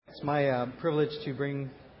It's my privilege to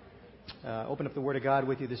open up the Word of God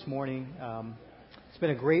with you this morning. It's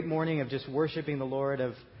been a great morning of just worshiping the Lord,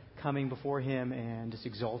 of coming before Him and just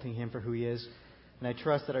exalting Him for who He is. And I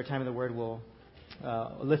trust that our time in the Word will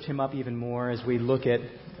lift Him up even more as we look at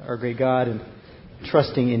our great God and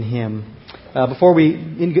trusting in Him. Before we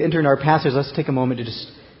enter in our passage, let's take a moment to just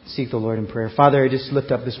seek the Lord in prayer. Father, I just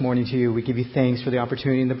lift up this morning to you. We give you thanks for the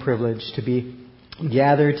opportunity and the privilege to be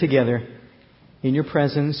gathered together in your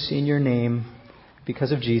presence, in your name,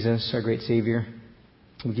 because of Jesus, our great Savior.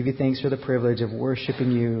 We give you thanks for the privilege of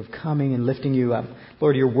worshiping you, of coming and lifting you up.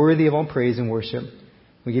 Lord, you're worthy of all praise and worship.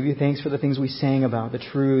 We give you thanks for the things we sang about, the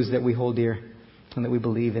truths that we hold dear and that we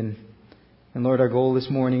believe in. And Lord, our goal this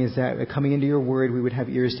morning is that coming into your word, we would have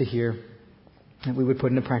ears to hear, and we would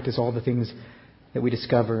put into practice all the things that we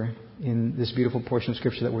discover in this beautiful portion of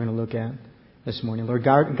Scripture that we're going to look at this morning. Lord,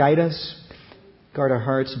 guide us, guard our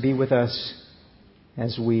hearts, be with us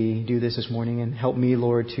as we do this morning, and help me,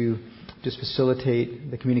 Lord, to just facilitate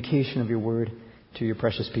the communication of your word to your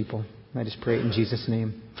precious people. I just pray it in Jesus'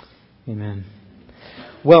 name. Amen.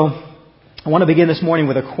 Well, I want to begin this morning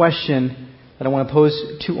with a question that I want to pose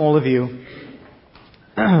to all of you.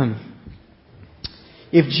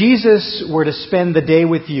 If Jesus were to spend the day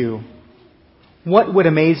with you, what would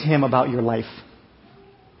amaze Him about your life?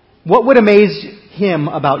 What would amaze Him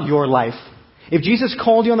about your life? If Jesus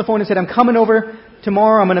called you on the phone and said, I'm coming over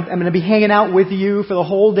tomorrow, I'm going to be hanging out with you for the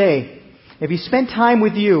whole day. If He spent time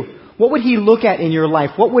with you, what would He look at in your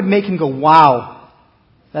life? What would make Him go, wow,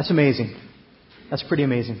 that's amazing. That's pretty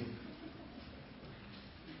amazing.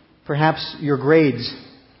 Perhaps your grades.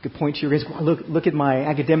 You could point to your grades. Look at my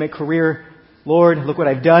academic career. Lord, look what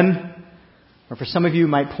I've done. Or for some of you,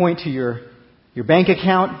 might point to your bank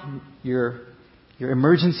account, your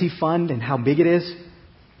emergency fund and how big it is.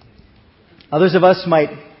 Others of us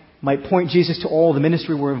might point Jesus to all the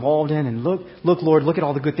ministry we're involved in and look, Lord, look at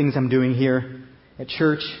all the good things I'm doing here at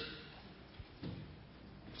church.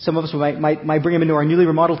 Some of us might bring Him into our newly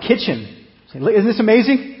remodeled kitchen. Say, isn't this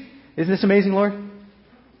amazing? Isn't this amazing, Lord?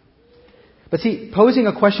 But see, posing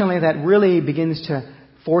a question like that really begins to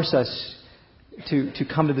force us to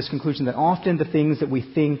come to this conclusion that often the things that we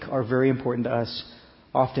think are very important to us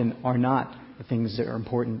often are not the things that are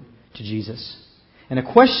important to Jesus. And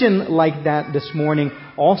a question like that this morning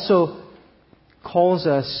also calls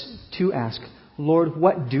us to ask, Lord,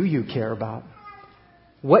 what do you care about?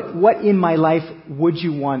 What in my life would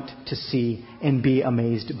you want to see and be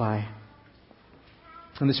amazed by?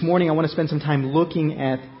 And this morning I want to spend some time looking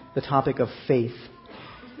at the topic of faith.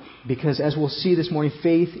 Because as we'll see this morning,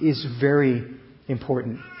 faith is very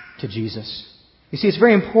important to Jesus. You see, it's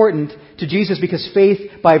very important to Jesus because faith,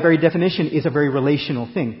 by very definition, is a very relational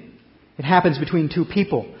thing. It happens between two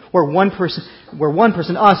people, where one person,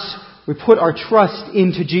 us, we put our trust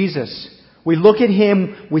into Jesus. We look at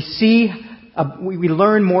Him, we see, we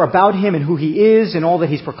learn more about Him and who He is and all that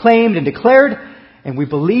He's proclaimed and declared, and we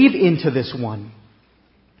believe into this one.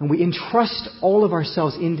 And we entrust all of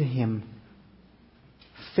ourselves into Him.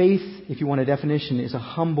 Faith, if you want a definition, is a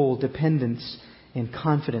humble dependence and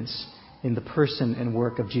confidence in the person and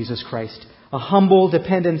work of Jesus Christ. A humble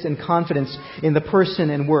dependence and confidence in the person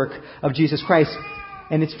and work of Jesus Christ.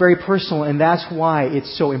 And it's very personal, and that's why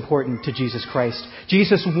it's so important to Jesus Christ.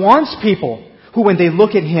 Jesus wants people who, when they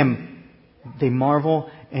look at Him, they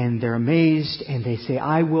marvel and they're amazed and they say,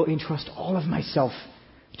 I will entrust all of myself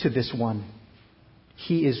to this one.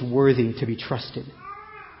 He is worthy to be trusted.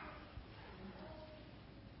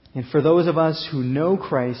 And for those of us who know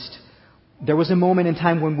Christ, there was a moment in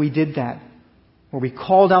time when we did that, where we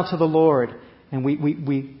called out to the Lord and we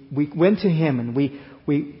went to Him and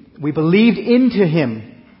we believed into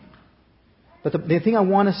Him. But the thing I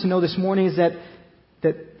want us to know this morning is that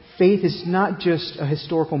faith is not just a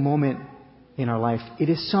historical moment in our life. It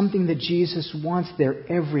is something that Jesus wants there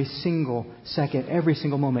every single second, every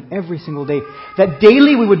single moment, every single day. That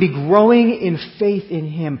daily we would be growing in faith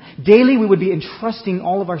in Him. Daily we would be entrusting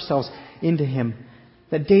all of ourselves into Him.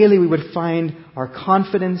 That daily we would find our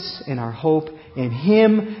confidence and our hope in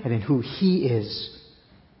Him and in who He is.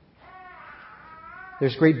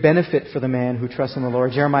 There's great benefit for the man who trusts in the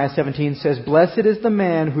Lord. Jeremiah 17 says, Blessed is the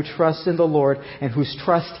man who trusts in the Lord and whose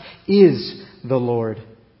trust is the Lord.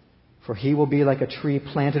 For he will be like a tree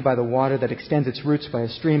planted by the water that extends its roots by a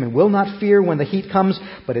stream and will not fear when the heat comes,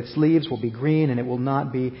 but its leaves will be green and it will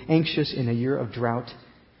not be anxious in a year of drought,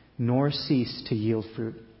 nor cease to yield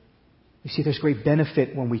fruit. You see, there's great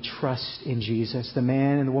benefit when we trust in Jesus. The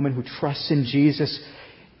man and the woman who trusts in Jesus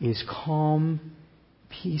is calm,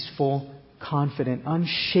 peaceful, confident,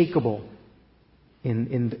 unshakable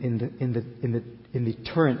in the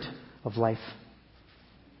torrent of life.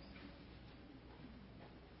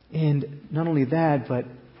 And not only that, but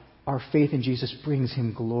our faith in Jesus brings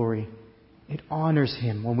Him glory. It honors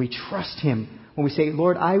Him when we trust Him. When we say,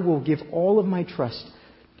 Lord, I will give all of my trust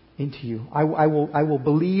into You. I will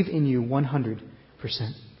believe in You 100%.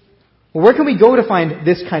 Well, where can we go to find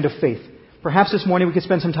this kind of faith? Perhaps this morning we could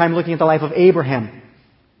spend some time looking at the life of Abraham,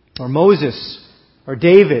 or Moses, or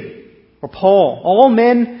David, or Paul. All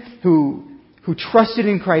men who trusted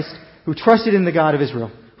in Christ, who trusted in the God of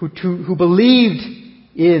Israel, who believed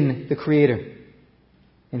in the Creator,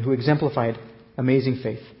 and who exemplified amazing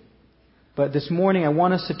faith. But this morning I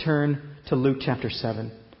want us to turn to Luke chapter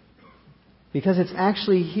 7. Because it's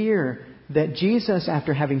actually here that Jesus,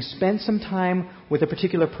 after having spent some time with a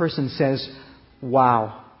particular person, says,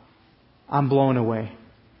 wow, I'm blown away.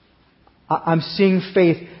 I'm seeing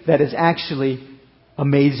faith that is actually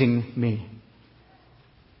amazing me.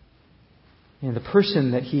 And the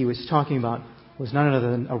person that he was talking about was none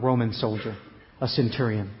other than a Roman soldier, a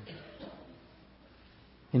centurion.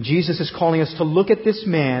 And Jesus is calling us to look at this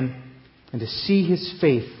man and to see his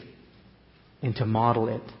faith and to model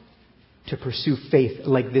it, to pursue faith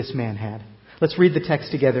like this man had. Let's read the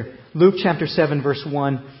text together. Luke chapter 7, verse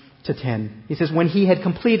 1 to 10. He says, when he had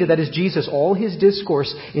completed, that is Jesus, all his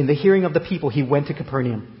discourse in the hearing of the people, he went to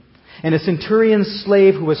Capernaum. And a centurion's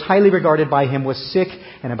slave who was highly regarded by him was sick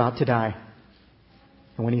and about to die.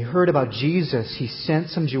 And when he heard about Jesus, he sent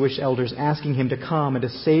some Jewish elders asking him to come and to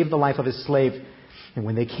save the life of his slave. And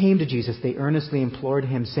when they came to Jesus, they earnestly implored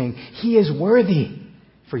him, saying, he is worthy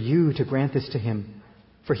for you to grant this to him.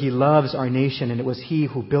 For he loves our nation, and it was he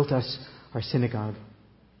who built us our synagogue.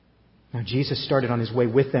 Now Jesus started on his way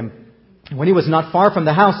with them. And when he was not far from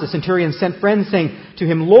the house, the centurion sent friends, saying to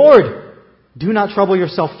him, Lord, do not trouble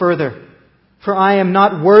yourself further, for I am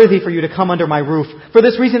not worthy for you to come under my roof. For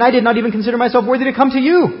this reason I did not even consider myself worthy to come to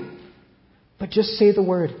you. But just say the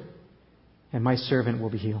word, and my servant will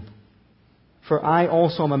be healed. For I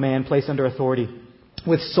also am a man placed under authority,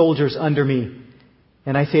 with soldiers under me.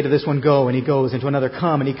 And I say to this one, go, and he goes, and to another,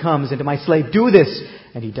 come, and he comes, and to my slave, do this,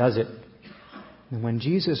 and he does it. And when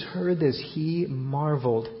Jesus heard this, he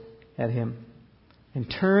marveled at him,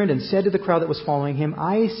 and turned and said to the crowd that was following him,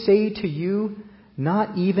 I say to you,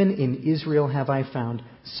 not even in Israel have I found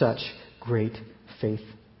such great faith.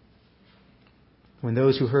 When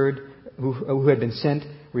those who had been sent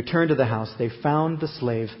returned to the house, they found the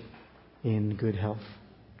slave in good health.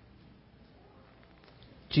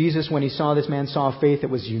 Jesus, when he saw this man, saw a faith that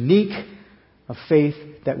was unique, a faith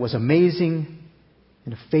that was amazing,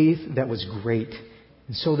 and a faith that was great.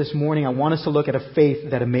 And so this morning I want us to look at a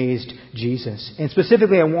faith that amazed Jesus. And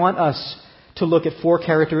specifically I want us to look at 4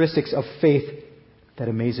 characteristics of faith that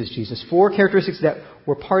amazes Jesus. 4 characteristics that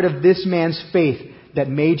were part of this man's faith that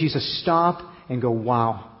made Jesus stop and go,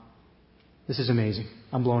 wow, this is amazing.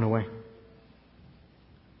 I'm blown away.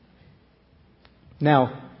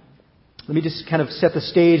 Now, let me just kind of set the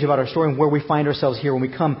stage about our story and where we find ourselves here when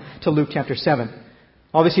we come to Luke chapter 7.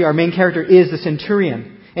 Obviously, our main character is the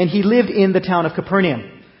centurion, and he lived in the town of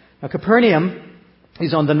Capernaum. Now, Capernaum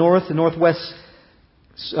is on the northwest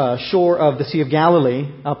shore of the Sea of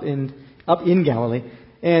Galilee, up in Galilee,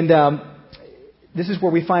 and this is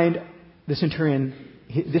where we find the centurion.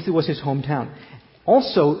 This was his hometown.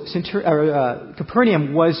 Also,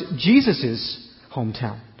 Capernaum was Jesus'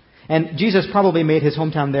 hometown. And Jesus probably made his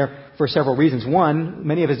hometown there for several reasons. One,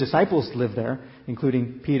 many of his disciples lived there,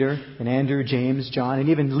 including Peter and Andrew, James, John, and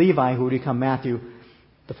even Levi, who would become Matthew,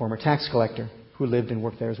 the former tax collector, who lived and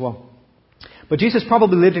worked there as well. But Jesus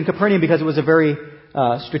probably lived in Capernaum because it was a very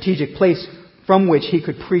strategic place from which he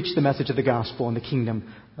could preach the message of the gospel and the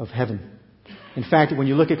kingdom of heaven. In fact, when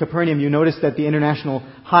you look at Capernaum, you notice that the international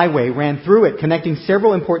highway ran through it, connecting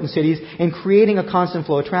several important cities and creating a constant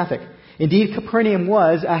flow of traffic. Indeed, Capernaum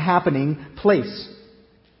was a happening place.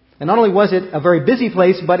 And not only was it a very busy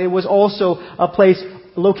place, but it was also a place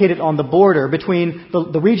located on the border between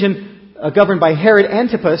the region governed by Herod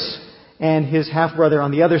Antipas and his half-brother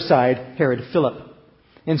on the other side, Herod Philip.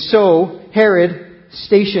 And so, Herod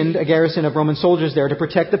stationed a garrison of Roman soldiers there to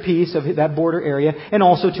protect the peace of that border area and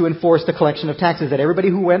also to enforce the collection of taxes that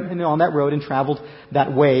everybody who went on that road and traveled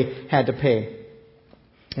that way had to pay.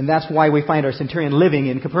 And that's why we find our centurion living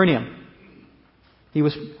in Capernaum. He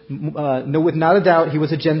was, without a doubt, he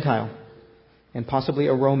was a Gentile and possibly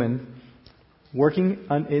a Roman working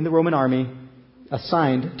in the Roman army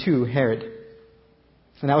assigned to Herod.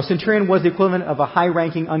 So now a centurion was the equivalent of a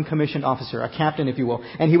high-ranking uncommissioned officer, a captain, if you will.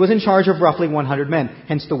 And he was in charge of roughly 100 men,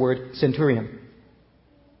 hence the word centurion.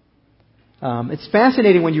 It's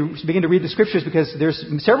fascinating when you begin to read the scriptures because there's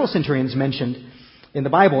several centurions mentioned in the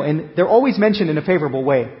Bible, and they're always mentioned in a favorable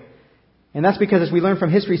way. And that's because, as we learn from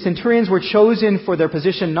history, centurions were chosen for their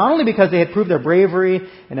position not only because they had proved their bravery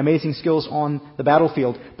and amazing skills on the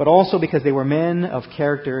battlefield, but also because they were men of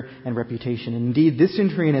character and reputation. And indeed, this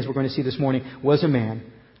centurion, as we're going to see this morning, was a man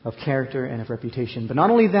of character and of reputation. But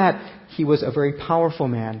not only that, he was a very powerful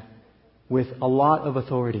man with a lot of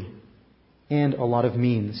authority and a lot of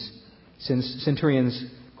means, since centurions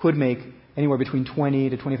could make anywhere between 20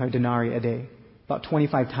 to 25 denarii a day, about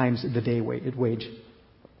 25 times the day wage.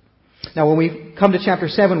 Now, when we come to chapter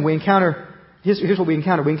 7, here's what we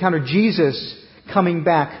encounter. We encounter Jesus coming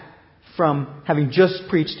back from having just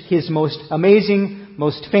preached his most amazing,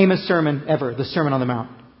 most famous sermon ever, the Sermon on the Mount.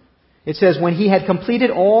 It says, when he had completed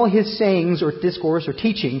all his sayings or discourse or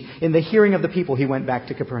teaching in the hearing of the people, he went back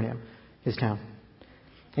to Capernaum, his town.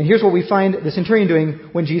 And here's what we find the centurion doing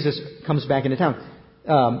when Jesus comes back into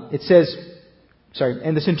town. It says,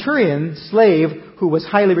 and the centurion, slave, who was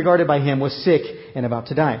highly regarded by him, was sick and about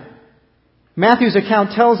to die. Matthew's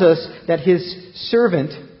account tells us that his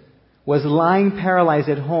servant was lying paralyzed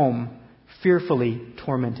at home, fearfully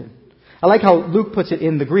tormented. I like how Luke puts it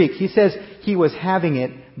in the Greek. He says he was having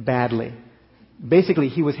it badly. Basically,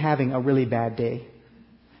 he was having a really bad day,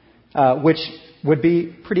 which would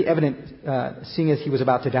be pretty evident seeing as he was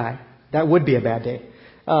about to die. That would be a bad day.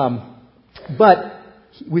 But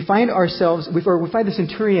we find the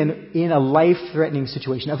centurion in a life-threatening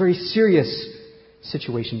situation, a very serious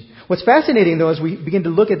situation. What's fascinating, though, as we begin to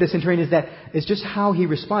look at this centurion is just how he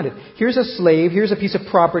responded. Here's a slave, here's a piece of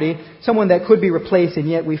property, someone that could be replaced, and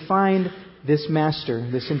yet we find this master,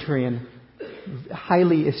 this centurion,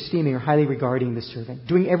 highly esteeming or highly regarding this servant,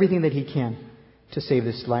 doing everything that he can to save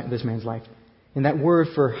this man's life. And that word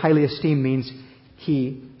for highly esteemed means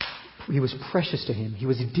he was precious to him. He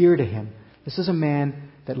was dear to him. This is a man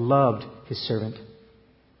that loved his servant.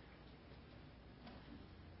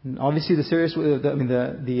 And obviously, the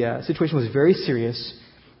situation was very serious,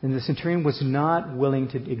 and the centurion was not willing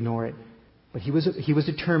to ignore it. But he was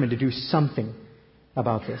determined to do something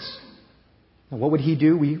about this. Now, what would he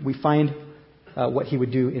do? We find what he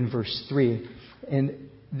would do in verse 3. And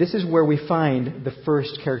this is where we find the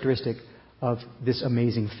first characteristic of this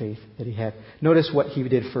amazing faith that he had. Notice what he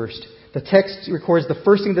did first. The text records the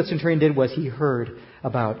first thing the centurion did was he heard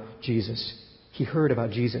about Jesus. He heard about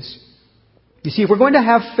Jesus. You see, if we're going to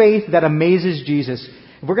have faith that amazes Jesus,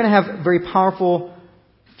 if we're going to have very powerful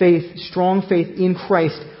faith, strong faith in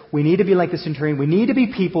Christ, we need to be like the centurion. We need to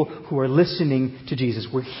be people who are listening to Jesus.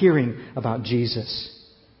 We're hearing about Jesus.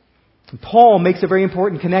 And Paul makes a very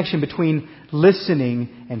important connection between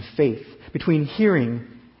listening and faith, between hearing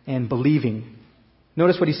and believing.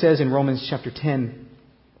 Notice what he says in Romans chapter 10,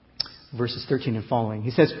 verses 13 and following.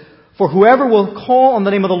 He says, "For whoever will call on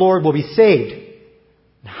the name of the Lord will be saved.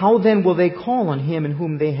 How then will they call on him in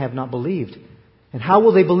whom they have not believed? And how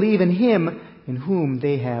will they believe in him in whom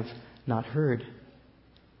they have not heard?"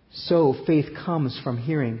 So faith comes from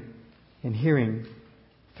hearing, and hearing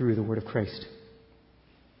through the word of Christ.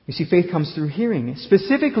 You see, faith comes through hearing.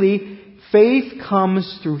 Specifically, faith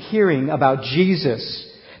comes through hearing about Jesus,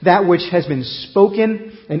 that which has been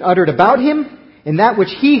spoken and uttered about him, and that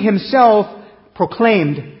which he himself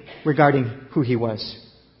proclaimed regarding who he was.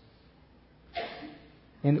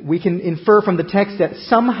 And we can infer from the text that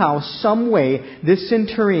somehow, some way, this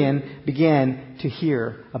centurion began to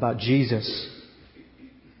hear about Jesus.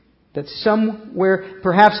 That somewhere,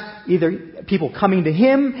 perhaps either people coming to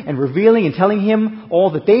him and revealing and telling him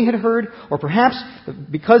all that they had heard, or perhaps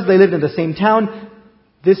because they lived in the same town,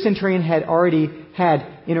 this centurion had already had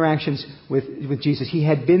interactions with Jesus. He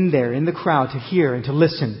had been there in the crowd to hear and to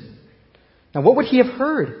listen. Now, what would he have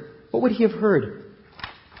heard? What would he have heard?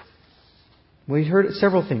 Well, he heard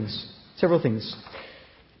several things.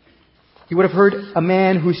 He would have heard a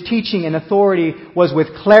man whose teaching and authority was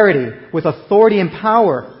with clarity, with authority and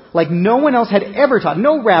power, like no one else had ever taught.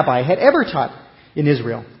 No rabbi had ever taught in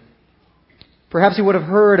Israel. Perhaps he would have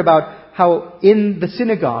heard about how in the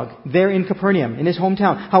synagogue, there in Capernaum, in his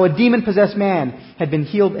hometown, how a demon-possessed man had been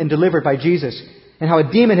healed and delivered by Jesus, and how a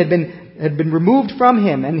demon had been removed from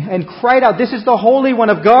him and cried out, "This is the Holy One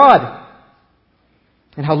of God!"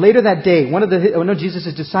 And how later that day, one of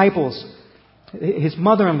Jesus' disciples, his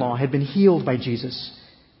mother-in-law, had been healed by Jesus.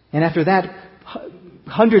 And after that,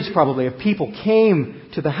 hundreds probably of people came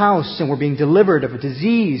to the house and were being delivered of a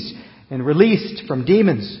disease and released from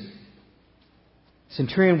demons.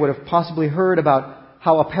 Centurion would have possibly heard about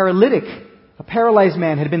how a paralyzed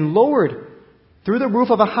man, had been lowered through the roof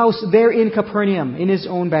of a house there in Capernaum, in his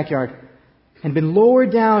own backyard, and been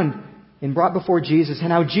lowered down and brought before Jesus,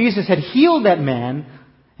 and how Jesus had healed that man,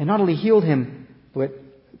 and not only healed him, but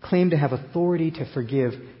claimed to have authority to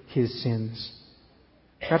forgive his sins.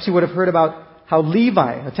 Perhaps he would have heard about how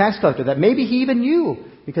Levi, a tax collector, that maybe he even knew,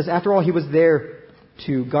 because after all, he was there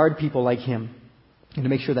to guard people like him and to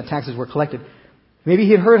make sure that taxes were collected. Maybe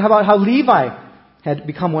he had heard about how Levi had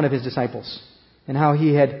become one of his disciples and how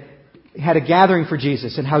he had a gathering for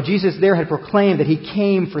Jesus and how Jesus there had proclaimed that he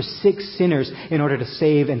came for sick sinners in order to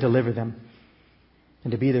save and deliver them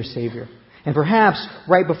and to be their Savior. And perhaps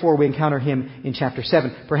right before we encounter him in chapter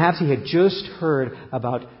 7, perhaps he had just heard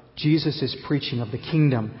about Jesus' preaching of the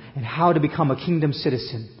kingdom and how to become a kingdom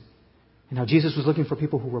citizen and how Jesus was looking for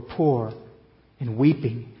people who were poor and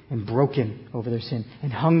weeping and broken over their sin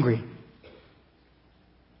and hungry.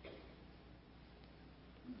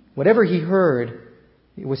 Whatever he heard,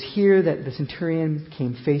 it was here that the centurion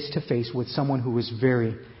came face to face with someone who was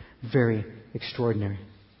very, very extraordinary.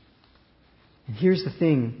 And here's the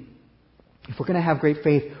thing. If we're going to have great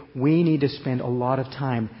faith, we need to spend a lot of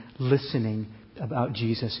time listening about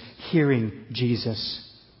Jesus, hearing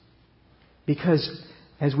Jesus. Because,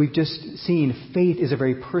 as we've just seen, faith is a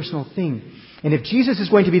very personal thing. And if Jesus is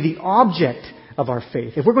going to be the object of our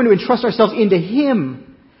faith, if we're going to entrust ourselves into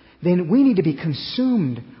Him, then we need to be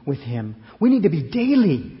consumed with Him. We need to be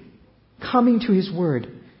daily coming to His Word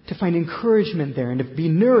to find encouragement there and to be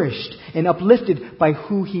nourished and uplifted by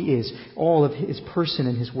who He is, all of His person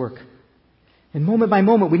and His work. And moment by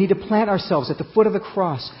moment, we need to plant ourselves at the foot of the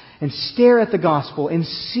cross and stare at the gospel and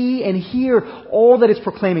see and hear all that it's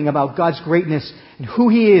proclaiming about God's greatness and who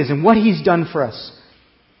He is and what He's done for us.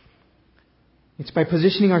 It's by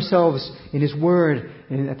positioning ourselves in His Word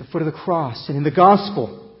and at the foot of the cross and in the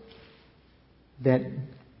gospel that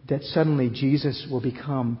suddenly Jesus will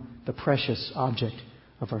become the precious object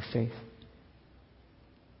of our faith.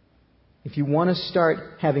 If you want to start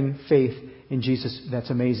having faith in Jesus, that's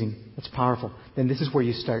amazing. That's powerful. Then this is where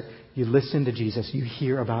you start. You listen to Jesus. You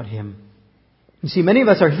hear about Him. You see, many of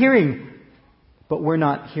us are hearing, but we're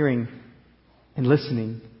not hearing and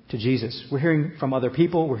listening to Jesus. We're hearing from other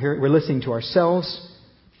people. We're listening to ourselves.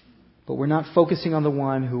 But we're not focusing on the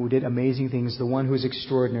one who did amazing things, the one who is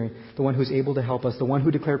extraordinary, the one who's able to help us, the one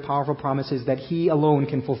who declared powerful promises that He alone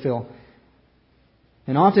can fulfill.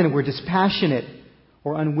 And often we're dispassionate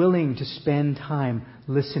or unwilling to spend time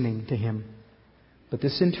listening to Him. But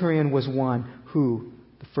this centurion was one who,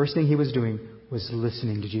 the first thing he was doing was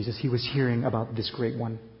listening to Jesus. He was hearing about this great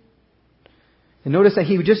one. And notice that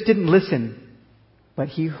he just didn't listen, but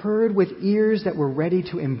he heard with ears that were ready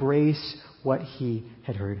to embrace what he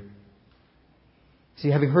had heard. See,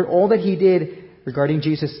 having heard all that he did regarding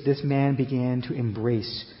Jesus, this man began to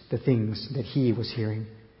embrace the things that he was hearing.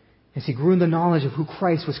 As he grew in the knowledge of who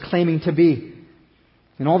Christ was claiming to be,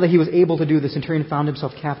 and all that he was able to do, the centurion found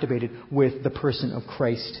himself captivated with the person of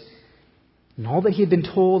Christ. And all that he had been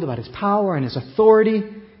told about His power and His authority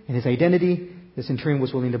and His identity, the centurion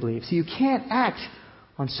was willing to believe. See, you can't act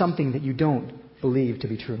on something that you don't believe to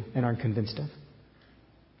be true and aren't convinced of.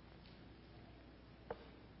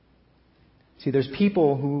 See, there's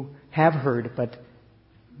people who have heard, but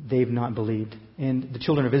they've not believed. And the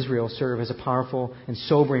children of Israel serve as a powerful and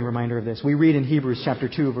sobering reminder of this. We read in Hebrews chapter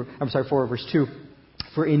 4, verse 2.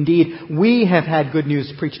 For indeed, we have had good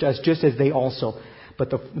news preached to us just as they also.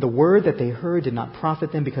 But the word that they heard did not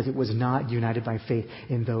profit them because it was not united by faith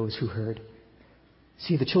in those who heard.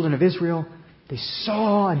 See, the children of Israel, they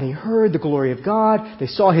saw and they heard the glory of God. They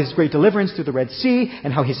saw His great deliverance through the Red Sea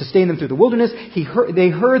and how He sustained them through the wilderness. They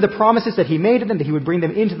heard the promises that He made to them, that He would bring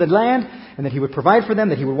them into the land and that He would provide for them,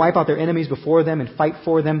 that He would wipe out their enemies before them and fight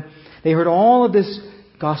for them. They heard all of this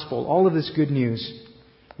gospel, all of this good news,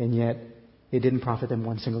 and yet it didn't profit them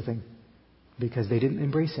one single thing because they didn't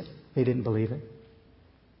embrace it. They didn't believe it.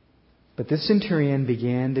 But this centurion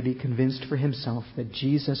began to be convinced for himself that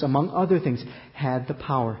Jesus, among other things, had the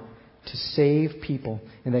power to save people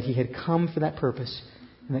and that He had come for that purpose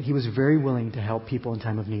and that He was very willing to help people in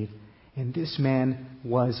time of need. And this man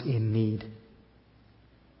was in need.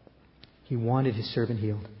 He wanted his servant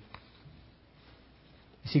healed.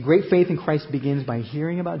 You see, great faith in Christ begins by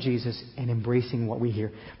hearing about Jesus and embracing what we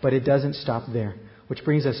hear. But it doesn't stop there, which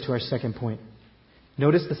brings us to our second point.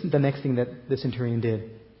 Notice the next thing that the centurion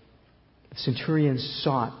did. The centurion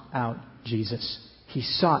sought out Jesus. He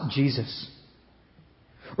sought Jesus.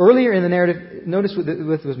 Earlier in the narrative, notice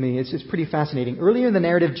with me, it's pretty fascinating. Earlier in the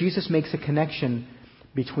narrative, Jesus makes a connection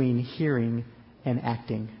between hearing and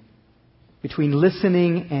acting, between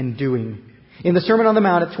listening and doing. In the Sermon on the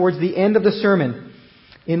Mount, towards the end of the sermon,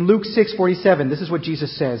 in Luke 6:47, this is what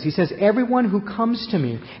Jesus says. He says, "Everyone who comes to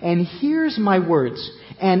me and hears my words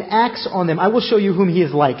and acts on them, I will show you whom he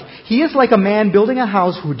is like. He is like a man building a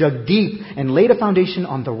house who dug deep and laid a foundation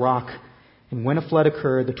on the rock. And when a flood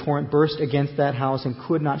occurred, the torrent burst against that house and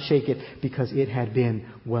could not shake it because it had been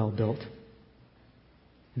well built.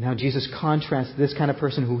 And now Jesus contrasts this kind of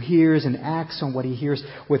person who hears and acts on what he hears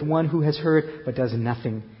with one who has heard but does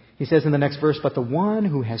nothing. He says in the next verse, "But the one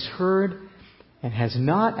who has heard and has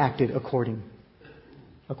not acted accordingly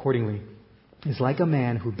is like a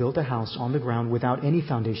man who built a house on the ground without any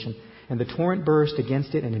foundation. And the torrent burst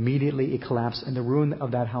against it, and immediately it collapsed, and the ruin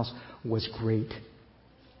of that house was great."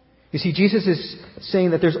 You see, Jesus is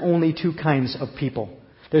saying that there's only two kinds of people.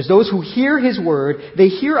 There's those who hear His Word, they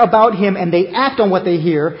hear about Him, and they act on what they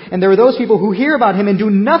hear. And there are those people who hear about Him and do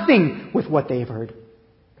nothing with what they've heard.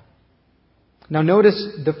 Now notice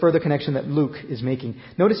the further connection that Luke is making.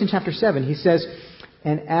 Notice in chapter 7, he says,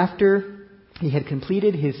 "And after he had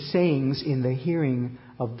completed his sayings in the hearing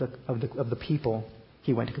of the people,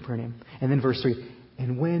 he went to Capernaum." And then verse 3,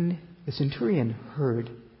 "And when the centurion heard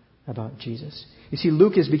about Jesus." You see,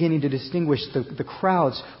 Luke is beginning to distinguish the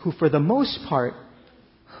crowds who, for the most part,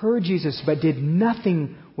 heard Jesus but did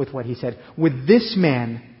nothing with what He said, with this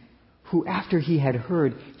man who, after he had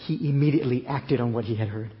heard, he immediately acted on what he had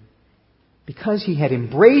heard. Because he had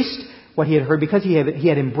embraced what he had heard, because he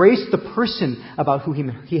had embraced the person about who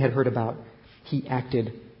he had heard about, he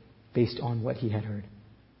acted based on what he had heard.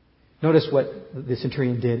 Notice what the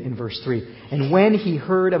centurion did in verse 3. "And when he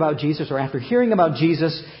heard about Jesus," or after hearing about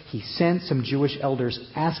Jesus, "he sent some Jewish elders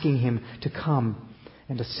asking him to come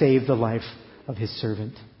and to save the life of his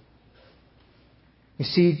servant." You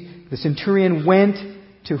see, the centurion went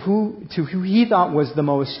to who he thought were the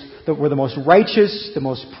most righteous, the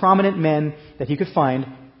most prominent men that he could find,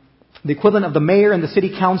 the equivalent of the mayor and the city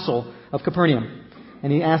council of Capernaum.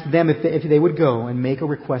 And he asked them if they would go and make a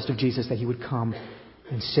request of Jesus that He would come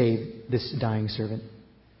and save this dying servant.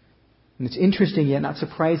 And it's interesting yet not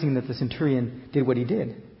surprising that the centurion did what he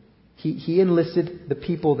did. He enlisted the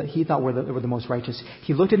people that he thought were the most righteous.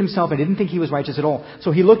 He looked at himself and didn't think he was righteous at all.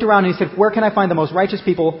 So he looked around and he said, "Where can I find the most righteous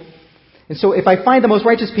people? And so if I find the most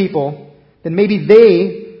righteous people, then maybe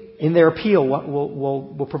they, in their appeal,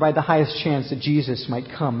 will provide the highest chance that Jesus might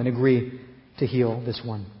come and agree to heal this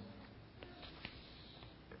one."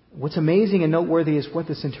 What's amazing and noteworthy is what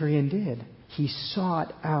the centurion did. He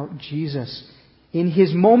sought out Jesus. In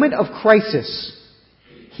his moment of crisis,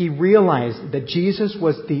 he realized that Jesus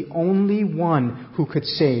was the only one who could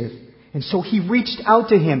save. And so he reached out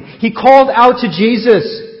to Him. He called out to Jesus,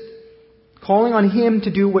 calling on Him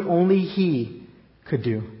to do what only He could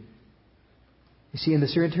do. You see, in the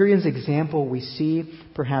centurion's example, we see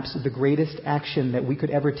perhaps the greatest action that we could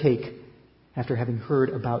ever take after having heard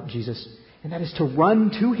about Jesus. And that is to run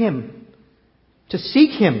to Him, to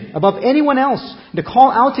seek Him above anyone else, to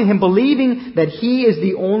call out to Him believing that He is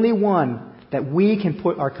the only one that we can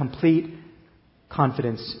put our complete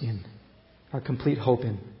confidence in, our complete hope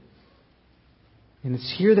in. And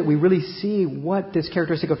it's here that we really see what this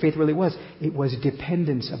characteristic of faith really was. It was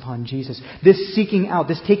dependence upon Jesus. This seeking out,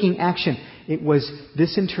 this taking action, it was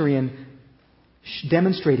this centurion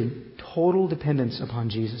demonstrating total dependence upon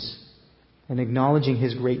Jesus and acknowledging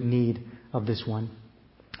his great need of this one.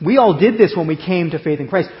 We all did this when we came to faith in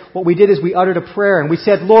Christ. What we did is we uttered a prayer and we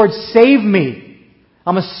said, "Lord, save me.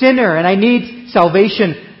 I'm a sinner and I need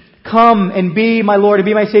salvation. Come and be my Lord and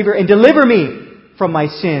be my Savior and deliver me from my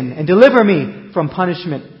sin and deliver me from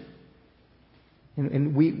punishment."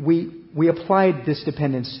 And we applied this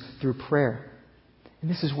dependence through prayer. And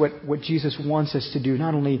this is what Jesus wants us to do,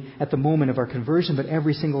 not only at the moment of our conversion, but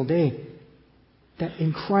every single day. That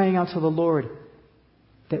in crying out to the Lord,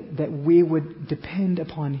 that we would depend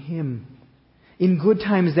upon Him. In good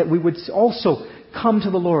times, that we would also come to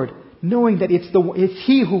the Lord, knowing that it's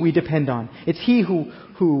He who we depend on. It's He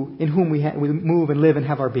in whom we move and live and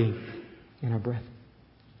have our being and our breath.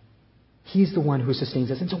 He's the one who sustains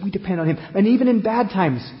us, and so we depend on Him. And even in bad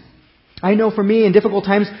times, I know for me in difficult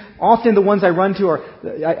times, often the ones I run to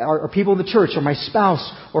are people in the church or my spouse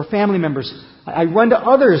or family members. I run to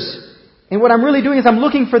others. And what I'm really doing is I'm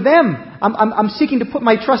looking for them. I'm seeking to put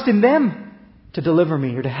my trust in them to deliver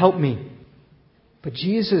me or to help me. But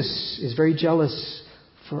Jesus is very jealous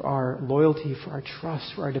for our loyalty, for our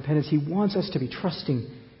trust, for our dependence. He wants us to be trusting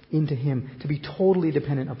into Him, to be totally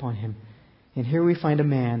dependent upon Him. And here we find a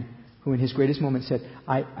man who in his greatest moment said,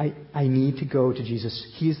 I need to go to Jesus.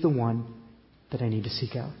 He's the one that I need to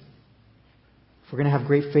seek out. If we're going to have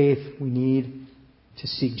great faith, we need to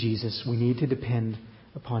seek Jesus. We need to depend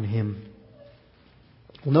upon Him.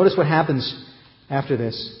 Well, notice what happens after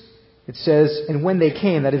this. It says, "And when they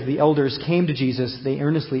came," that is, the elders came to Jesus, they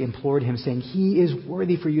earnestly implored Him, saying, "He is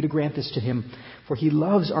worthy for you to grant this to Him, for He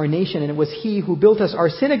loves our nation, and it was He who built us our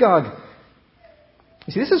synagogue."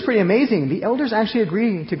 You see, this is pretty amazing. The elders actually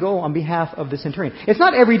agree to go on behalf of the centurion. It's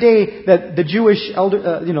not every day that the Jewish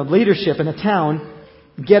leadership in a town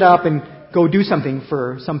get up and go do something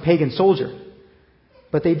for some pagan soldier.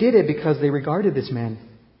 But they did it because they regarded this man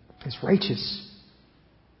as righteous,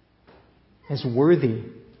 as worthy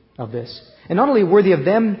of this. And not only worthy of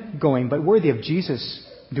them going, but worthy of Jesus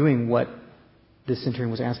doing what this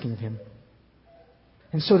centurion was asking of him.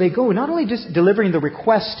 And so they go, not only just delivering the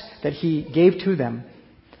request that he gave to them,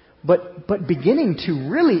 but beginning to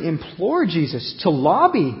really implore Jesus to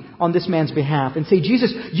lobby on this man's behalf and say,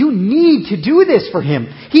 Jesus, you need to do this for him.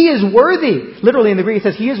 He is worthy. Literally in the Greek it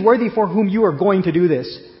says, he is worthy for whom you are going to do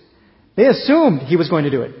this. They assumed he was going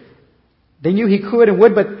to do it. They knew he could and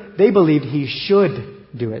would, but they believed he should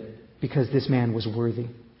do it because this man was worthy.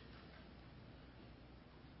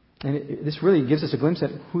 And this really gives us a glimpse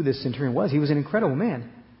at who this centurion was. He was an incredible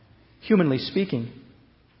man, humanly speaking.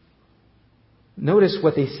 Notice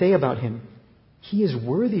what they say about him. He is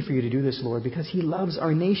worthy for you to do this, Lord, because he loves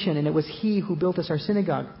our nation, and it was he who built us our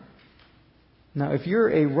synagogue. Now, if you're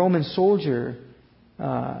a Roman soldier,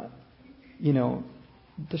 there's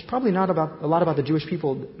probably not a lot about the Jewish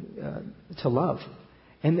people to love.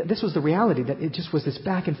 And this was the reality, that it just was this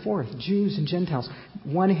back and forth, Jews and Gentiles,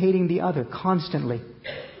 one hating the other constantly.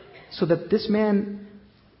 So that this man,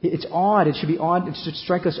 it's odd, it should be odd, it should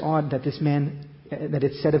strike us odd that this man, that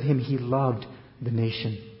it said of him, he loved the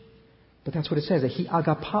nation. But that's what it says, that he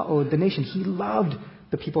agapao the nation. He loved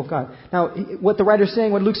the people of God. Now, what the writer's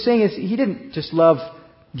saying, what Luke's saying is, he didn't just love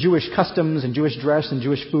Jewish customs and Jewish dress and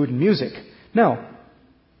Jewish food and music. No.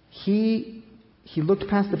 He looked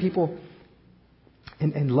past the people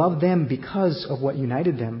and loved them because of what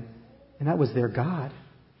united them, and that was their God.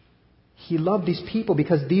 He loved these people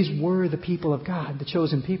because these were the people of God, the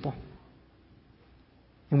chosen people.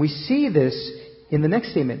 And we see this in the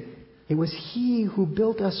next statement. It was he who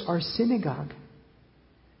built us our synagogue.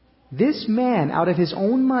 This man, out of his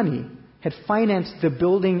own money, had financed the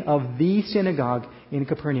building of the synagogue in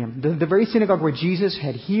Capernaum. The very synagogue where Jesus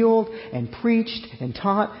had healed and preached and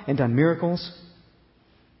taught and done miracles.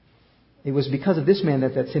 It was because of this man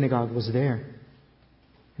that that synagogue was there.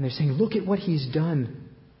 And they're saying, look at what he's done.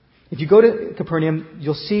 If you go to Capernaum,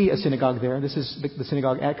 you'll see a synagogue there. This is the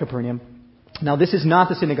synagogue at Capernaum. Now, this is not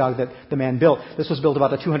the synagogue that the man built. This was built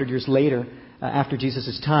about 200 years later, after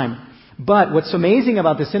Jesus' time. But what's amazing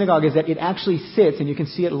about the synagogue is that it actually sits, and you can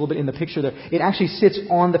see it a little bit in the picture there, it actually sits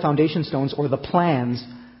on the foundation stones, or the plans,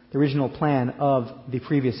 the original plan of the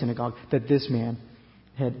previous synagogue that this man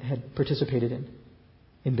had participated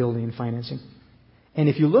in building and financing. And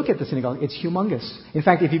if you look at the synagogue, it's humongous. In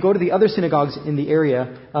fact, if you go to the other synagogues in the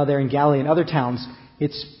area, there in Galilee and other towns,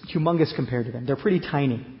 it's humongous compared to them. They're pretty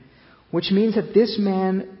tiny. Which means that this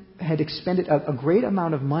man had expended a great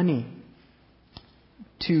amount of money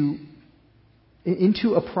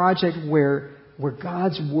into a project where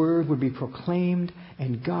God's word would be proclaimed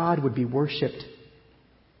and God would be worshipped.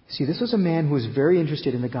 See, this was a man who was very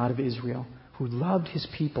interested in the God of Israel, who loved his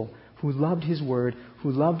people, who loved his word,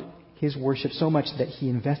 who loved his worship so much that he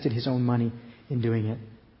invested his own money in doing it.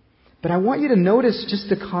 But I want you to notice just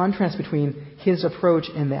the contrast between his approach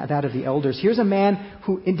and that of the elders. Here's a man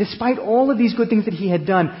who, despite all of these good things that he had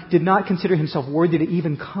done, did not consider himself worthy to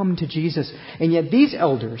even come to Jesus. And yet these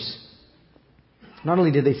elders, not only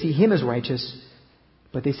did they see him as righteous,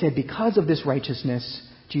 but they said, because of this righteousness,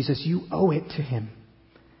 Jesus, you owe it to him.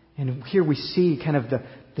 And here we see kind of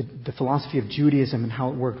the philosophy of Judaism and how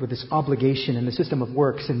it worked with this obligation and the system of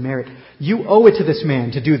works and merit. You owe it to this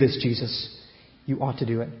man to do this, Jesus. You ought to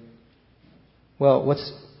do it. Well,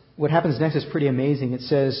 what happens next is pretty amazing. It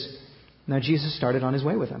says, now Jesus started on his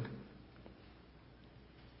way with him.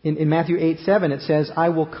 In Matthew 8:7, it says, I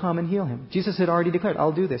will come and heal him. Jesus had already declared,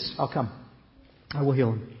 I'll do this. I'll come. I will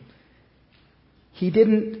heal him. He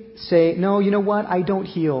didn't say, no, you know what? I don't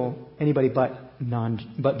heal anybody but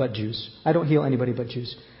Jews. I don't heal anybody but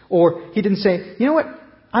Jews. Or he didn't say, you know what?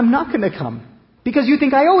 I'm not going to come because you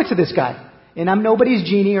think I owe it to this guy. And I'm nobody's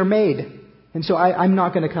genie or maid. And so I'm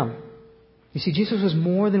not going to come. You see, Jesus was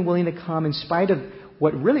more than willing to come in spite of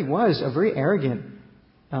what really was a very arrogant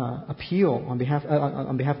appeal on behalf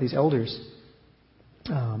of these elders.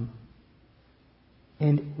 And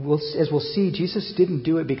as we'll see, Jesus didn't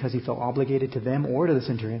do it because he felt obligated to them or to the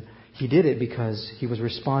centurion. He did it because he was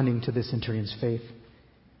responding to the centurion's faith.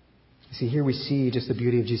 You see, here we see just the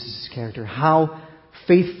beauty of Jesus' character, how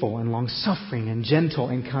faithful and long-suffering and gentle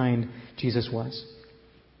and kind Jesus was.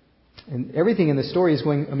 And everything in the story is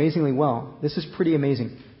going amazingly well. This is pretty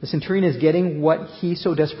amazing. The centurion is getting what he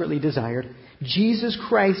so desperately desired. Jesus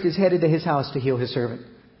Christ is headed to his house to heal his servant.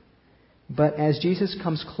 But as Jesus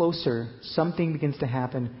comes closer, something begins to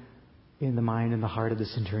happen in the mind and the heart of the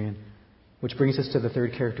centurion, which brings us to the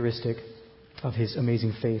third characteristic of his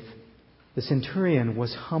amazing faith. The centurion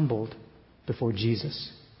was humbled before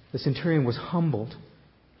Jesus. The centurion was humbled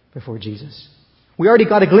before Jesus. We already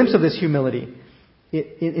got a glimpse of this humility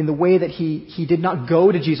in the way that he did not go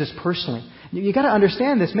to Jesus personally. You got to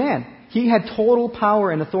understand this man. He had total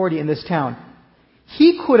power and authority in this town.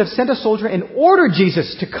 He could have sent a soldier and ordered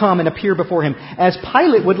Jesus to come and appear before him, as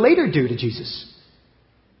Pilate would later do to Jesus.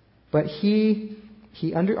 But he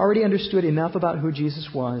already understood enough about who Jesus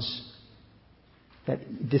was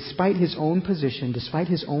that despite his own position, despite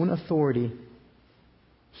his own authority,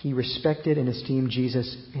 he respected and esteemed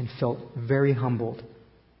Jesus and felt very humbled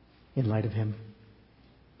in light of him.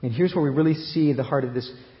 And here's where we really see the heart of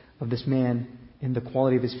this man and the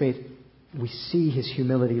quality of his faith. We see his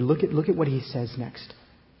humility. Look at what he says next.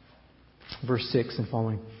 Verse 6 and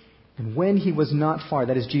following. And when he was not far,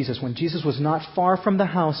 that is Jesus, when Jesus was not far from the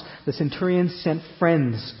house, the centurion sent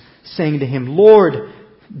friends, saying to him, Lord,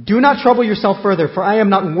 do not trouble yourself further, for I am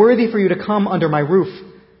not worthy for you to come under my roof.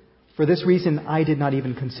 For this reason, I did not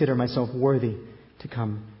even consider myself worthy to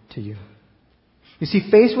come to you. You see,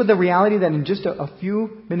 faced with the reality that in just a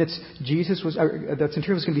few minutes, the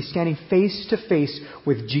centurion was going to be standing face to face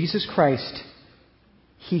with Jesus Christ,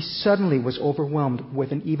 he suddenly was overwhelmed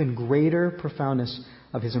with an even greater profoundness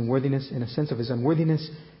of his unworthiness, in a sense of his unworthiness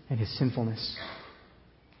and his sinfulness.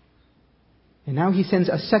 And now he sends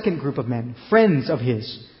a second group of men, friends of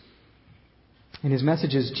his. And his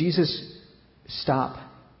message is, Jesus, stop.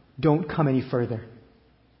 Don't come any further.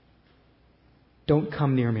 Don't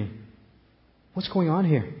come near me. What's going on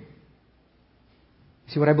here?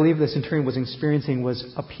 See, what I believe the centurion was experiencing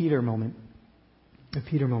was a Peter moment. A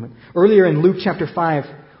Peter moment. Earlier in Luke chapter 5,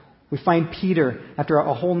 we find Peter, after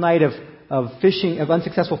a whole night of fishing, of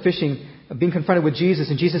unsuccessful fishing, being confronted with Jesus.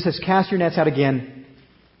 And Jesus says, cast your nets out again.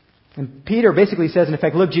 And Peter basically says, in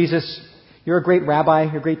effect, look, Jesus, you're a great rabbi,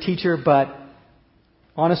 you're a great teacher, but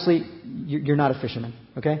honestly, you're not a fisherman,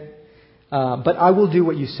 okay? But I will do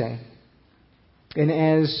what you say. And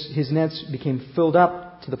as his nets became filled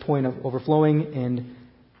up to the point of overflowing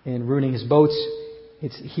and ruining his boats,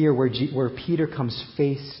 it's here where Peter comes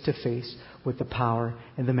face to face with the power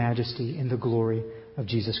and the majesty and the glory of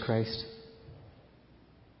Jesus Christ.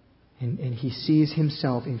 And he sees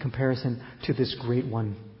himself in comparison to this great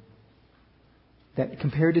one. That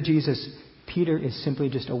compared to Jesus, Peter is simply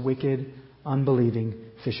just a wicked, unbelieving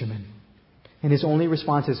fisherman. And his only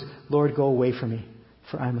response is, Lord, go away from me,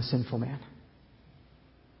 for I'm a sinful man.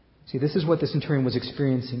 See, this is what the centurion was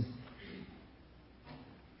experiencing.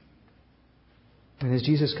 And as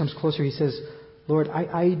Jesus comes closer, he says, Lord,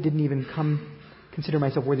 I didn't even consider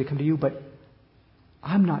myself worthy to come to you, but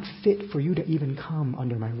I'm not fit for you to even come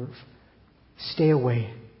under my roof. Stay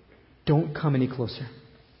away. Don't come any closer.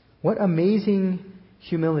 What amazing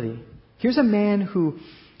humility. Here's a man who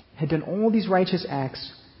had done all these righteous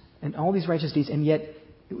acts and all these righteous deeds, and yet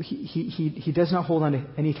he does not hold on to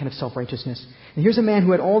any kind of self-righteousness. And here's a man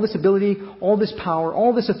who had all this ability, all this power,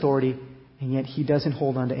 all this authority, and yet he doesn't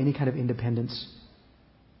hold on to any kind of independence.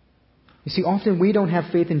 You see, often we don't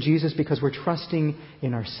have faith in Jesus because we're trusting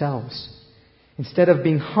in ourselves. Instead of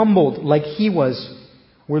being humbled like he was,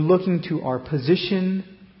 we're looking to our position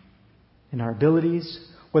and our abilities,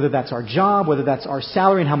 whether that's our job, whether that's our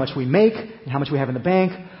salary and how much we make and how much we have in the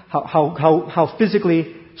bank, how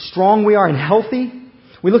physically strong we are and healthy.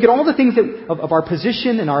 We look at all the things of our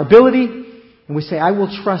position and our ability, and we say, I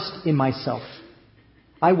will trust in myself.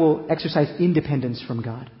 I will exercise independence from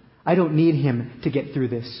God. I don't need Him to get through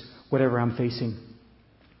this, whatever I'm facing.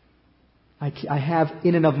 I have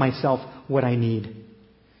in and of myself what I need.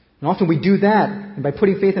 And often we do that, and by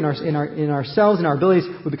putting faith in ourselves and our abilities,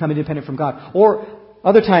 we become independent from God. Or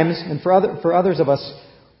other times, and for others of us,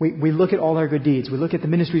 we look at all our good deeds. We look at the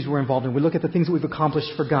ministries we're involved in. We look at the things that we've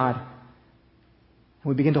accomplished for God. And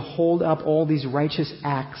we begin to hold up all these righteous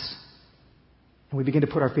acts. And we begin to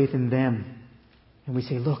put our faith in them. And we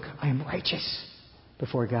say, look, I am righteous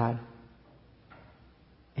before God.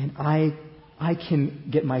 And I can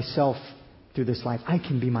get myself through this life. I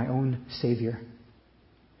can be my own Savior.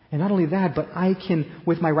 And not only that, but I can,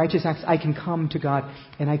 with my righteous acts, I can come to God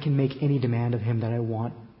and I can make any demand of Him that I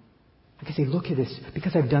want. I can say, look at this.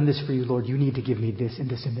 Because I've done this for you, Lord, you need to give me this and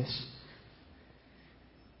this and this.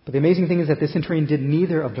 But the amazing thing is that this centurion did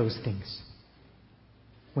neither of those things.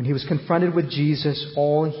 When he was confronted with Jesus,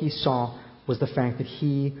 all he saw was the fact that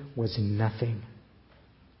he was nothing.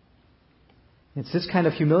 It's this kind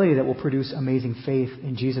of humility that will produce amazing faith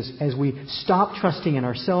in Jesus as we stop trusting in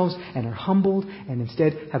ourselves and are humbled and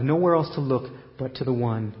instead have nowhere else to look but to the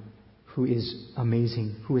one who is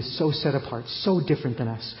amazing, who is so set apart, so different than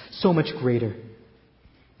us, so much greater.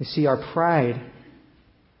 You see, our pride,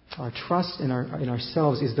 our trust in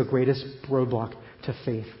ourselves is the greatest roadblock to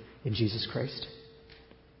faith in Jesus Christ.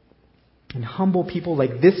 And humble people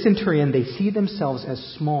like this centurion, they see themselves as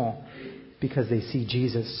small because they see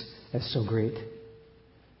Jesus as so great.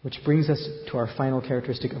 Which brings us to our final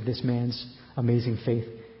characteristic of this man's amazing faith.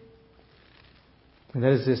 And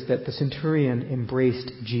that is this, that the centurion embraced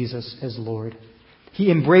Jesus as Lord. He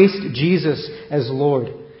embraced Jesus as Lord.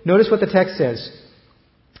 Notice what the text says.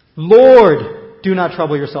 Lord, do not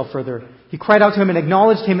trouble yourself further. He cried out to him and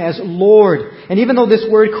acknowledged him as Lord. And even though this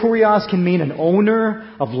word kurios can mean an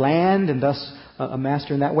owner of land and thus a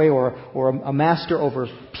master in that way, or a master over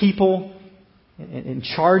people, in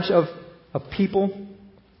charge of people,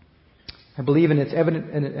 I believe, and it's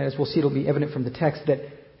evident, and as we'll see, it'll be evident from the text, that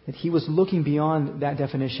he was looking beyond that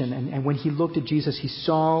definition. And when he looked at Jesus, he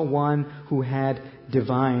saw one who had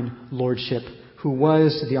divine lordship, who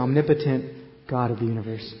was the omnipotent God of the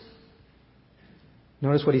universe.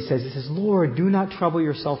 Notice what he says. He says, Lord, do not trouble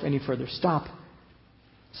yourself any further. Stop.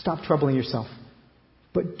 Stop troubling yourself.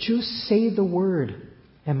 But just say the word,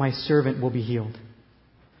 and my servant will be healed.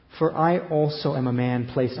 For I also am a man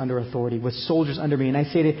placed under authority, with soldiers under me. And I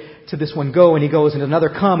say to this one, go, and he goes, and another,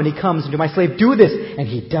 come, and he comes, and to my slave, do this, and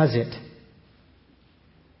he does it.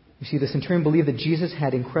 You see, the centurion believed that Jesus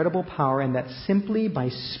had incredible power, and that simply by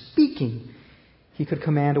speaking, he could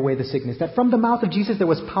command away the sickness. That from the mouth of Jesus there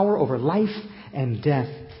was power over life and death.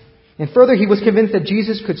 And further, he was convinced that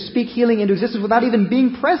Jesus could speak healing into existence without even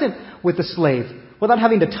being present with the slave, without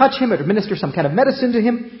having to touch him or administer some kind of medicine to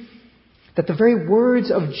him. That the very words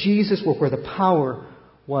of Jesus were where the power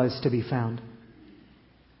was to be found.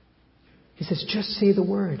 He says, just say the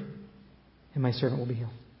word, and my servant will be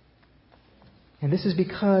healed. And this is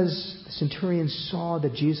because the centurion saw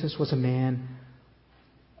that Jesus was a man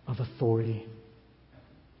of authority.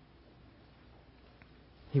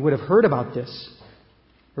 He would have heard about this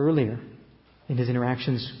earlier in his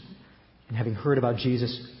interactions and having heard about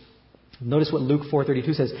Jesus. Notice what Luke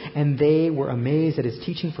 4:32 says. And they were amazed at his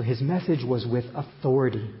teaching, for his message was with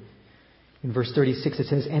authority. In verse 36 it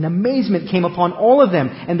says, and amazement came upon all of them,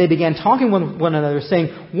 and they began talking with one another, saying,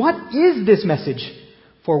 what is this message?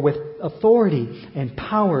 For with authority and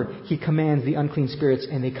power he commands the unclean spirits,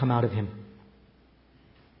 and they come out of him.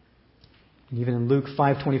 And even in Luke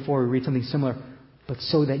 5:24 we read something similar. But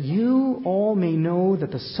so that you all may know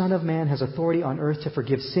that the Son of Man has authority on earth to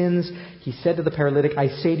forgive sins, he said to the paralytic, I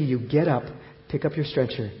say to you, get up, pick up your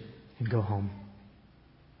stretcher, and go home.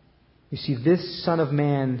 You see, this Son of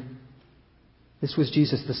Man, this was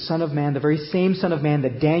Jesus, the Son of Man, the very same Son of Man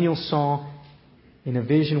that Daniel saw in a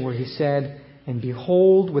vision where he said, and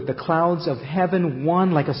behold, with the clouds of heaven,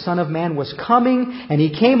 one like a Son of Man was coming, and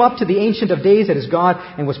he came up to the Ancient of Days, that is God,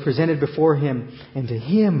 and was presented before him. And to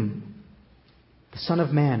him, the Son of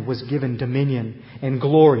Man, was given dominion and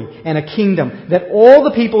glory and a kingdom, that all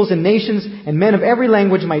the peoples and nations and men of every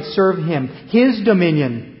language might serve him. His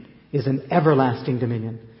dominion is an everlasting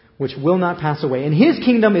dominion, which will not pass away. And his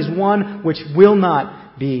kingdom is one which will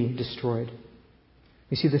not be destroyed.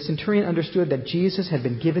 You see, the centurion understood that Jesus had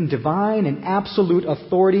been given divine and absolute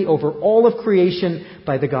authority over all of creation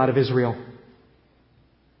by the God of Israel.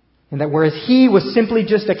 And that whereas he was simply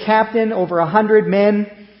just a captain over 100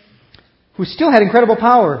 men, who still had incredible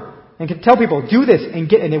power and could tell people, do this, and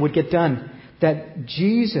it would get done. That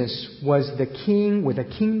Jesus was the king with a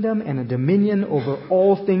kingdom and a dominion over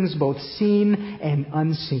all things, both seen and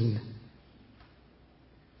unseen.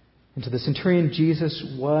 And to the centurion, Jesus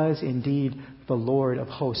was indeed the Lord of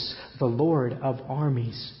hosts, the Lord of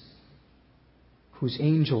armies, whose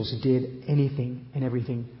angels did anything and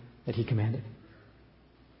everything that he commanded.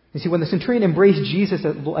 You see, when the centurion embraced Jesus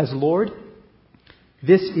as Lord,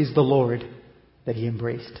 this is the Lord that he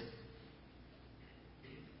embraced.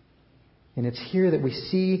 And it's here that we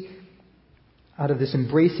see, out of this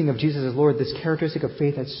embracing of Jesus as Lord, this characteristic of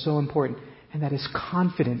faith that's so important, and that is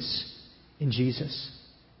confidence in Jesus.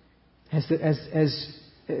 As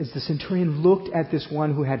the centurion looked at this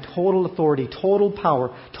one who had total authority, total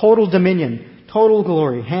power, total dominion, total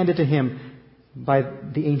glory handed to him by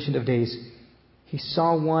the Ancient of Days, he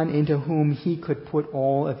saw one into whom he could put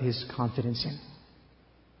all of his confidence in.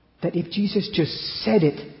 That if Jesus just said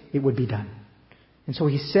it, it would be done. And so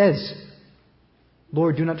he says,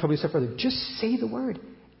 Lord, do not trouble yourself further. Just say the word.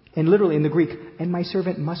 And literally in the Greek, and my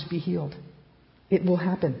servant must be healed. It will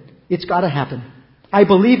happen. It's got to happen. I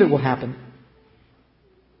believe it will happen.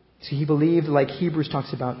 See, he believed, like Hebrews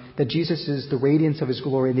talks about, that Jesus is the radiance of his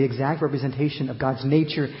glory, the exact representation of God's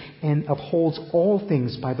nature, and upholds all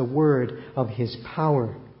things by the word of his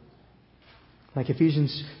power. Like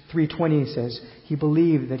Ephesians 3:20 says, he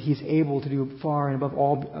believed that he's able to do far and above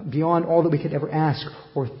all, beyond all that we could ever ask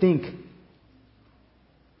or think,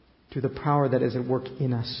 through the power that is at work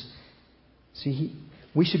in us. See,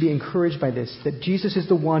 we should be encouraged by this, that Jesus is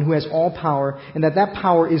the one who has all power, and that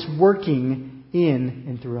power is working in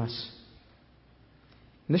and through us.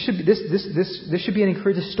 And this should be an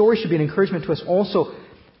encouragement. This story should be an encouragement to us also,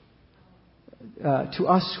 to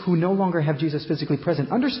us who no longer have Jesus physically present.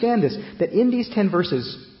 Understand this, that in these 10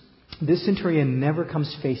 verses, this centurion never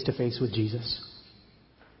comes face to face with Jesus.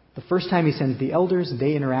 The first time he sends the elders,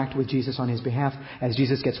 they interact with Jesus on his behalf. As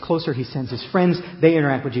Jesus gets closer, he sends his friends, they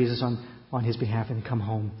interact with Jesus on his behalf and come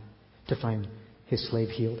home to find his slave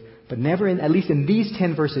healed. But never, at least in these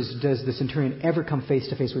 10 verses, does the centurion ever come face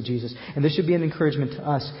to face with Jesus. And this should be an encouragement to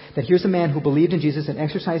us, that here's a man who believed in Jesus and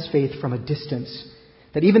exercised faith from a distance.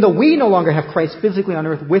 That even though we no longer have Christ physically on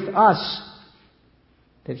earth with us,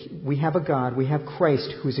 that we have a God, we have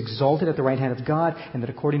Christ who is exalted at the right hand of God, and that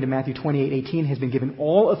according to Matthew 28:18 has been given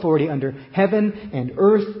all authority under heaven and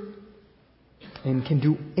earth and can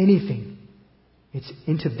do anything. It's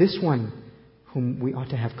into this one whom we ought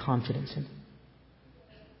to have confidence in.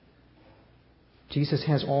 Jesus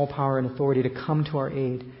has all power and authority to come to our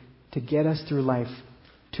aid, to get us through life,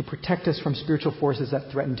 to protect us from spiritual forces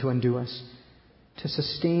that threaten to undo us, to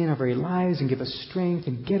sustain our very lives and give us strength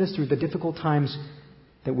and get us through the difficult times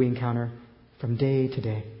that we encounter from day to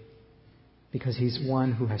day. Because He's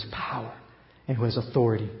one who has power and who has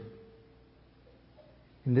authority.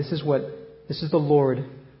 And this is the Lord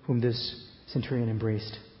whom this centurion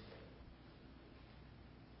embraced.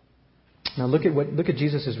 Now look at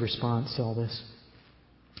Jesus' response to all this.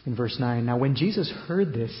 In verse 9, now when Jesus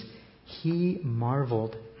heard this, He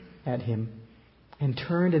marveled at him and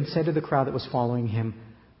turned and said to the crowd that was following him,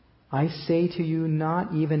 I say to you,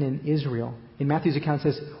 not even in Israel. In Matthew's account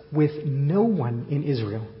it says, with no one in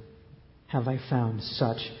Israel have I found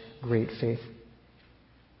such great faith.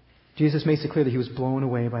 Jesus makes it clear that he was blown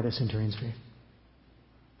away by the centurion's faith.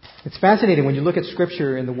 It's fascinating when you look at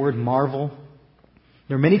Scripture and the word marvel.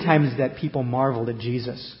 There are many times that people marveled at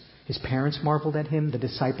Jesus. His parents marveled at him. The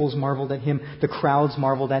disciples marveled at him. The crowds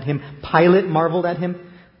marveled at him. Pilate marveled at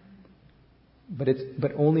him.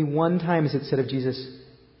 But only one time is it said of Jesus,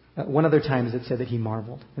 one other time is it said that he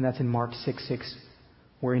marveled. And that's in Mark 6:6,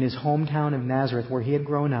 where in his hometown of Nazareth, where he had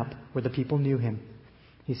grown up, where the people knew him,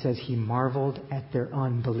 he says he marveled at their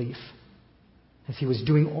unbelief. As he was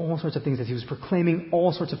doing all sorts of things, as he was proclaiming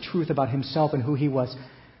all sorts of truth about himself and who he was,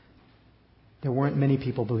 there weren't many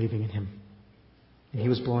people believing in him. And he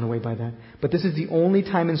was blown away by that. But this is the only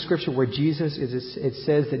time in Scripture where it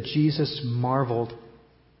says that Jesus marveled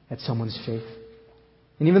at someone's faith.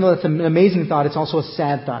 And even though that's an amazing thought, it's also a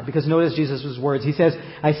sad thought. Because notice Jesus' words. He says,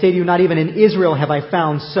 I say to you, not even in Israel have I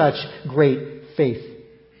found such great faith.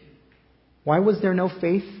 Why was there no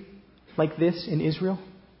faith like this in Israel?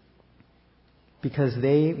 Because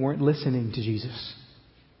they weren't listening to Jesus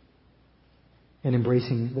and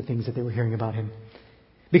embracing the things that they were hearing about Him.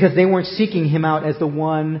 Because they weren't seeking Him out as the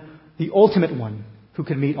one, the ultimate one, who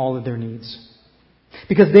could meet all of their needs.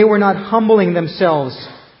 Because they were not humbling themselves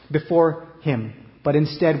before Him, but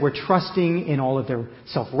instead were trusting in all of their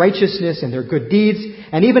self-righteousness and their good deeds,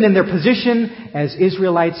 and even in their position as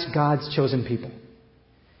Israelites, God's chosen people.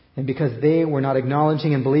 And because they were not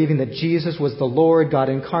acknowledging and believing that Jesus was the Lord, God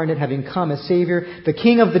incarnate, having come as Savior, the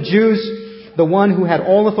King of the Jews, the one who had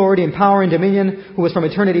all authority and power and dominion, who was from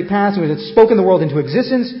eternity past, who had spoken the world into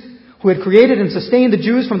existence, who had created and sustained the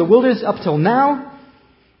Jews from the wilderness up till now,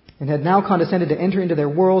 and had now condescended to enter into their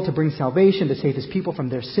world to bring salvation, to save His people from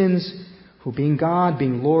their sins, who being God,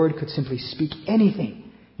 being Lord, could simply speak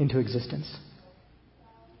anything into existence.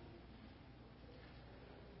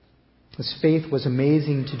 This faith was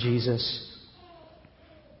amazing to Jesus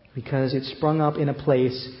because it sprung up in a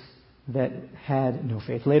place that had no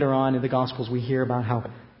faith. Later on in the Gospels, we hear about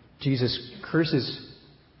how Jesus curses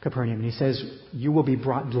Capernaum. And He says, you will be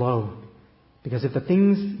brought low. Because if the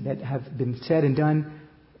things that have been said and done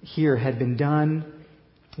here had been done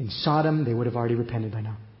in Sodom, they would have already repented by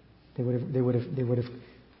now. They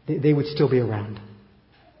would still be around.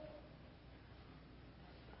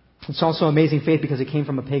 It's also amazing faith because it came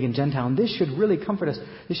from a pagan Gentile. And this should really comfort us.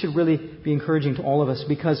 This should really be encouraging to all of us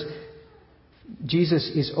because Jesus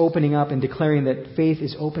is opening up and declaring that faith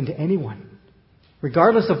is open to anyone.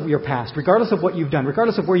 Regardless of your past, regardless of what you've done,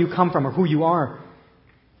 regardless of where you come from or who you are,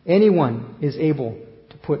 anyone is able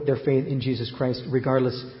to put their faith in Jesus Christ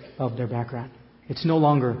regardless of their background. It's no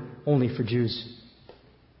longer only for Jews.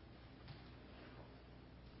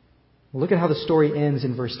 Well, look at how the story ends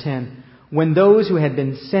in verse 10. When those who had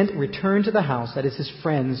been sent returned to the house, that is his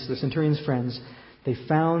friends, the centurion's friends, they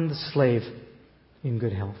found the slave in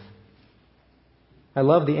good health. I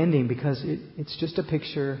love the ending because it's just a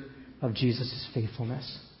picture of Jesus'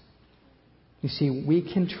 faithfulness. You see, we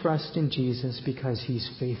can trust in Jesus because He's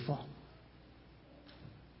faithful.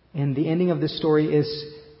 And the ending of this story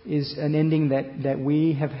is an ending that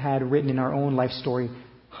we have had written in our own life story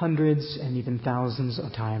hundreds and even thousands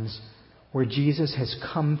of times, where Jesus has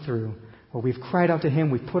come through, where we've cried out to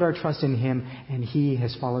Him, we've put our trust in Him, and He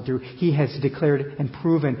has followed through. He has declared and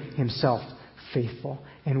proven Himself faithful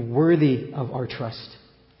and worthy of our trust.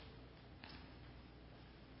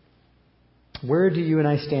 Where do you and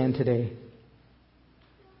I stand today?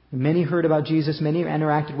 Many heard about Jesus, many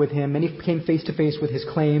interacted with Him, many came face to face with His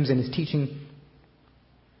claims and His teaching.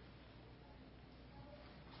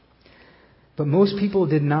 But most people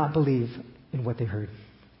did not believe in what they heard.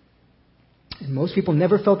 And most people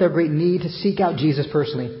never felt their great need to seek out Jesus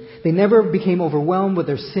personally. They never became overwhelmed with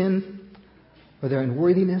their sin or their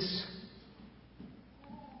unworthiness.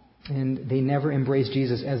 And they never embraced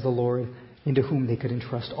Jesus as the Lord into whom they could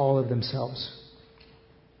entrust all of themselves.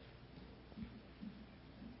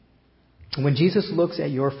 When Jesus looks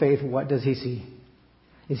at your faith, what does He see?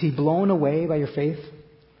 Is He blown away by your faith?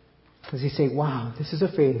 Does He say, wow, this is a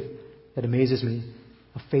faith that amazes me,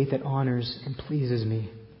 a faith that honors and pleases me?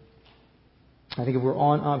 I think if we're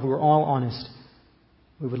all honest,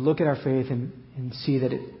 we would look at our faith and see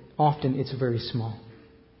that often it's very small.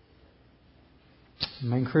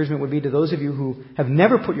 My encouragement would be to those of you who have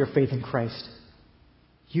never put your faith in Christ,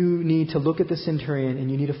 you need to look at the centurion and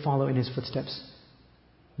you need to follow in his footsteps.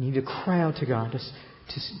 You need to cry out to God.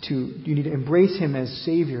 You need to embrace Him as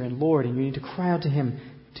Savior and Lord, and you need to cry out to Him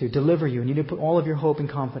to deliver you. And you need to put all of your hope and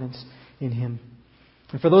confidence in Him.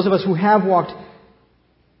 And for those of us who have walked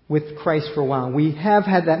with Christ for a while, we have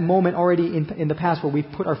had that moment already in the past where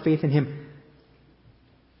we've put our faith in Him.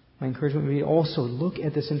 My encouragement would be also look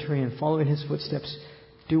at the centurion, follow in his footsteps,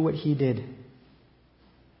 do what he did.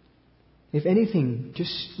 If anything,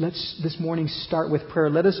 just let's this morning start with prayer.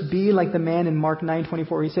 Let us be like the man in Mark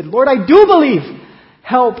 9:24. He said, Lord, I do believe.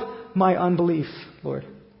 Help my unbelief, Lord.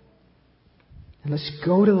 And let's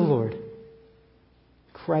go to the Lord.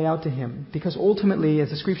 Cry out to Him. Because ultimately,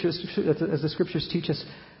 as the Scriptures teach us,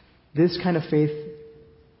 this kind of faith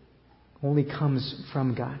only comes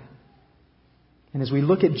from God. And as we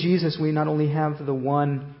look at Jesus, we not only have the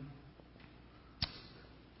one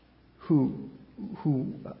who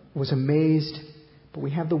was amazed, but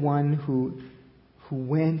we have the one who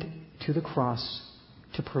went to the cross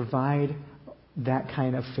to provide that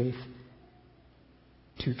kind of faith,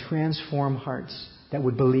 to transform hearts that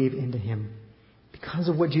would believe into Him. Because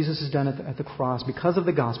of what Jesus has done at the cross, because of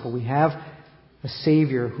the gospel, we have a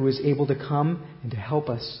Savior who is able to come and to help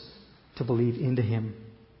us to believe into Him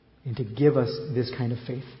and to give us this kind of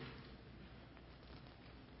faith.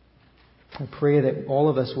 I pray that all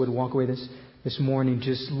of us would walk away this morning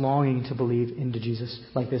just longing to believe into Jesus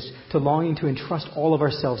like this, to longing to entrust all of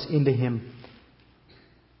ourselves into Him,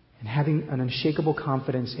 and having an unshakable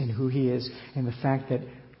confidence in who He is and the fact that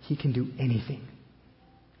He can do anything.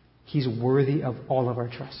 He's worthy of all of our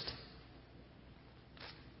trust.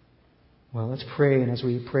 Well, let's pray, and as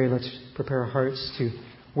we pray, let's prepare our hearts to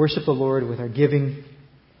worship the Lord with our giving.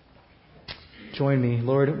 Join me.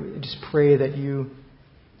 Lord, I just pray that You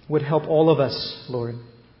would help all of us, Lord,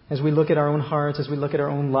 as we look at our own hearts, as we look at our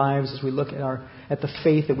own lives, as we look at the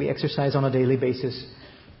faith that we exercise on a daily basis.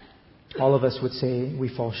 All of us would say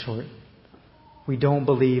we fall short. We don't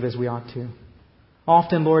believe as we ought to.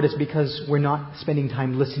 Often, Lord, it's because we're not spending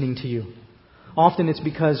time listening to You. Often it's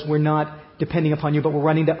because we're not depending upon You, but we're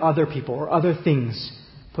running to other people or other things,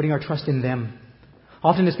 putting our trust in them.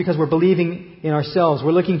 Often it's because we're believing in ourselves.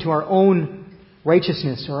 We're looking to our own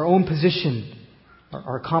righteousness, or our own position,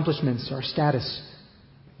 our accomplishments, our status.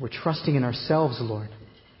 We're trusting in ourselves, Lord,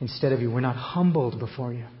 instead of You. We're not humbled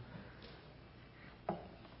before You.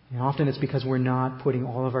 And often it's because we're not putting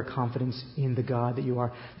all of our confidence in the God that You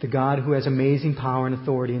are, the God who has amazing power and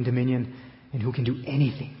authority and dominion, and who can do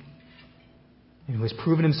anything, and who has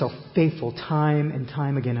proven Himself faithful time and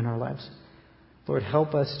time again in our lives. Lord,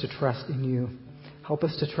 help us to trust in You. Help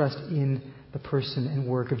us to trust in the person and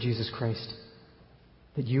work of Jesus Christ,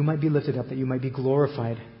 that You might be lifted up, that You might be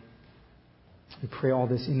glorified. We pray all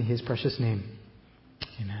this in His precious name.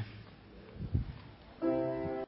 Amen.